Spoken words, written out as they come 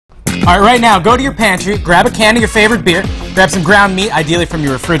All right, right now, go to your pantry, grab a can of your favorite beer, grab some ground meat, ideally from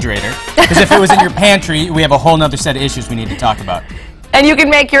your refrigerator, because if it was in your pantry, we have a whole nother set of issues we need to talk about. And you can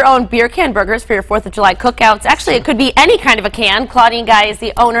make your own beer can burgers for your 4th of July cookouts. Actually, it could be any kind of a can. Claudine Guy is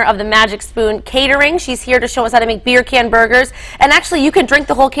the owner of the Magic Spoon Catering. She's here to show us how to make beer can burgers. And actually, you can drink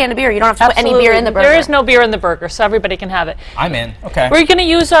the whole can of beer. You don't have to put any beer in the burger. There is no beer in the burger, so everybody can have it. I'm in. Okay. We're going to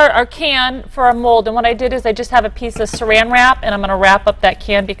use our can for our mold. And what I did is I just have a piece of saran wrap, and I'm going to wrap up that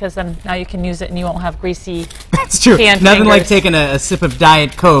can because then now you can use it and you won't have greasy That's true. can Nothing fingers. like taking a sip of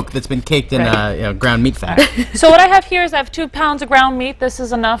Diet Coke that's been caked in ground meat fat. So what I have here is I have 2 pounds of ground meat. This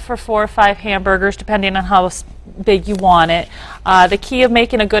is enough for 4 or 5 hamburgers, depending on how big you want it. The key of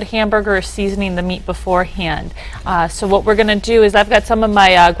making a good hamburger is seasoning the meat beforehand. So what we're going to do is I've got some of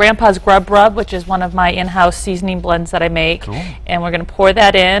my Grandpa's Grub Rub, which is one of my in-house seasoning blends that I make. Cool. And we're going to pour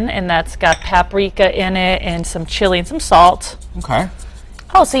that in, and that's got paprika in it and some chili and some salt. Okay.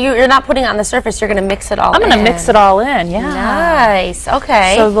 Oh, so you're not putting it on the surface, you're going to mix it all in. I'm going to mix it all in, yeah. Nice,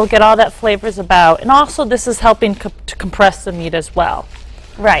 okay. So we'll get all that flavors about. And also this is helping to compress the meat as well.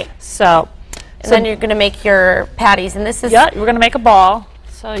 Right. So then you're going to make your patties, and this is... Yeah, we're going to make a ball.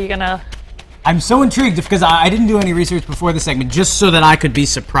 So you're going to... I'm so intrigued because I didn't do any research before the segment just so that I could be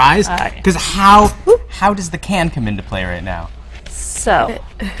surprised. Because how does the can come into play right now? So,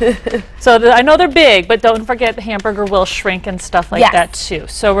 I know they're big, but don't forget the hamburger will shrink and stuff like that too.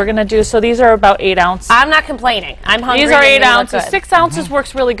 So we're going to do, so these are about 8 ounces. I'm not complaining. I'm hungry. These are 8 ounces. 6 ounces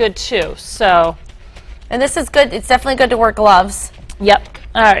works really good too. So, and this is good. It's definitely good to wear gloves. Yep.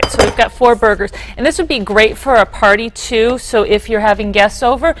 All right, so we've got 4 burgers. And this would be great for a party too. So if you're having guests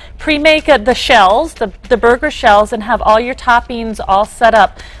over, pre-make the shells, the burger shells, and have all your toppings all set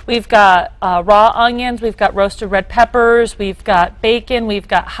up. We've got raw onions, we've got roasted red peppers, we've got bacon, we've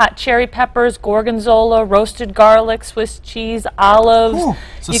got hot cherry peppers, gorgonzola, roasted garlic, Swiss cheese, olives. Ooh,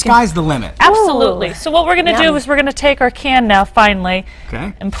 so sky's the limit. Absolutely. So what we're going to do is we're going to take our can now finally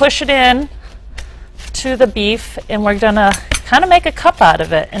and push it in to the beef, and we're going to kind of make a cup out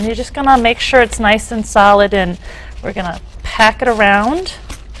of it, and you're just going to make sure it's nice and solid, and we're going to pack it around.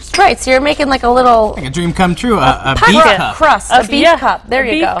 Right, so you're making like a little... Like a dream come true, a beef cup. Crust, a beef cup. There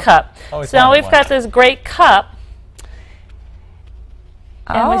you go. Beef cup. So now we've got this great cup,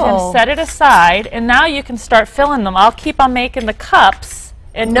 and we're going to set it aside, and now you can start filling them. I'll keep on making the cups.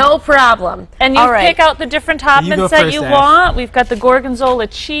 And no problem. And you pick out the different toppings that you want. We've got the gorgonzola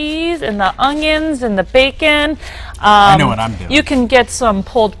cheese and the onions and the bacon. I know what I'm doing. You can get some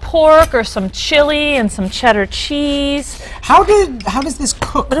pulled pork or some chili and some cheddar cheese. How does this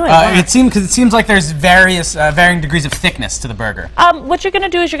cook? It seems like there's varying degrees of thickness to the burger. What you're going to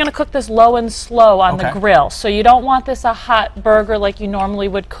do is you're going to cook this low and slow on the grill. So you don't want this a hot burger like you normally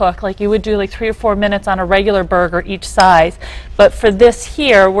would cook. Like you would do like 3 or 4 minutes on a regular burger each size. But for this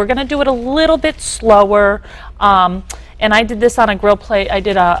here, we're going to do it a little bit slower. And I did this on a grill plate. I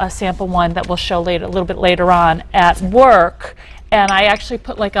did a sample one that we'll show later, a little bit later on at work. And I actually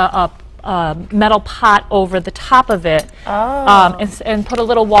put like a metal pot over the top of it and put a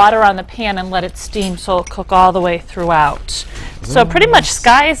little water on the pan and let it steam so it'll cook all the way throughout. So pretty much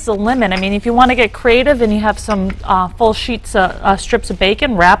sky's the limit. I mean, if you want to get creative and you have some full strips of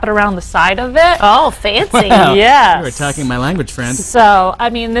bacon, wrap it around the side of it. Oh, fancy. Well, yes. You were talking my language, friend. So, I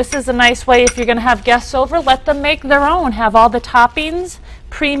mean, this is a nice way if you're going to have guests over, let them make their own. Have all the toppings,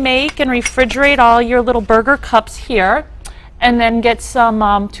 pre-make and refrigerate all your little burger cups here. And then get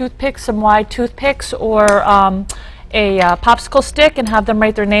some toothpicks, some wide toothpicks, or a popsicle stick, and have them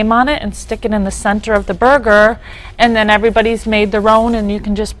write their name on it and stick it in the center of the burger. And then everybody's made their own, and you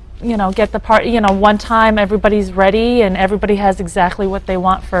can just, get the part, one time everybody's ready and everybody has exactly what they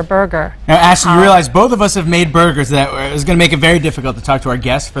want for a burger. Now, Ashley, you realize both of us have made burgers that is going to make it very difficult to talk to our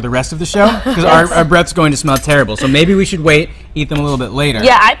guests for the rest of the show because our breath's going to smell terrible. So maybe we should wait, eat them a little bit later.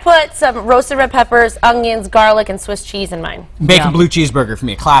 Yeah, I put some roasted red peppers, onions, garlic, and Swiss cheese in mine. Bacon blue cheeseburger for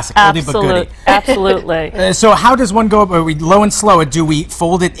me, a classic, oldie but goodie. Absolutely. So how does one go? Are we low and slow? Do we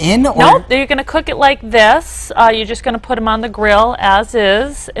fold it in? Or? Nope, you're going to cook it like this. You're just going to put them on the grill as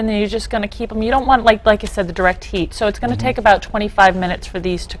is, and then you're just going to keep them. You don't want, like I said, the direct heat. So it's going to take about 25 minutes for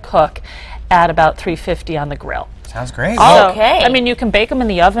these to cook at about 350 on the grill. Sounds great. Okay. I mean, you can bake them in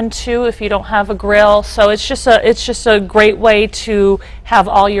the oven too if you don't have a grill. So it's just a great way to have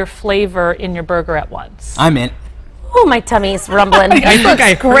all your flavor in your burger at once. I'm in. Oh, my tummy's rumbling. I think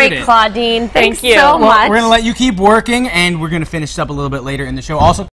I heard great, it. Claudine. Thanks Thank you. so much. We're going to let you keep working, and we're going to finish up a little bit later in the show. Also,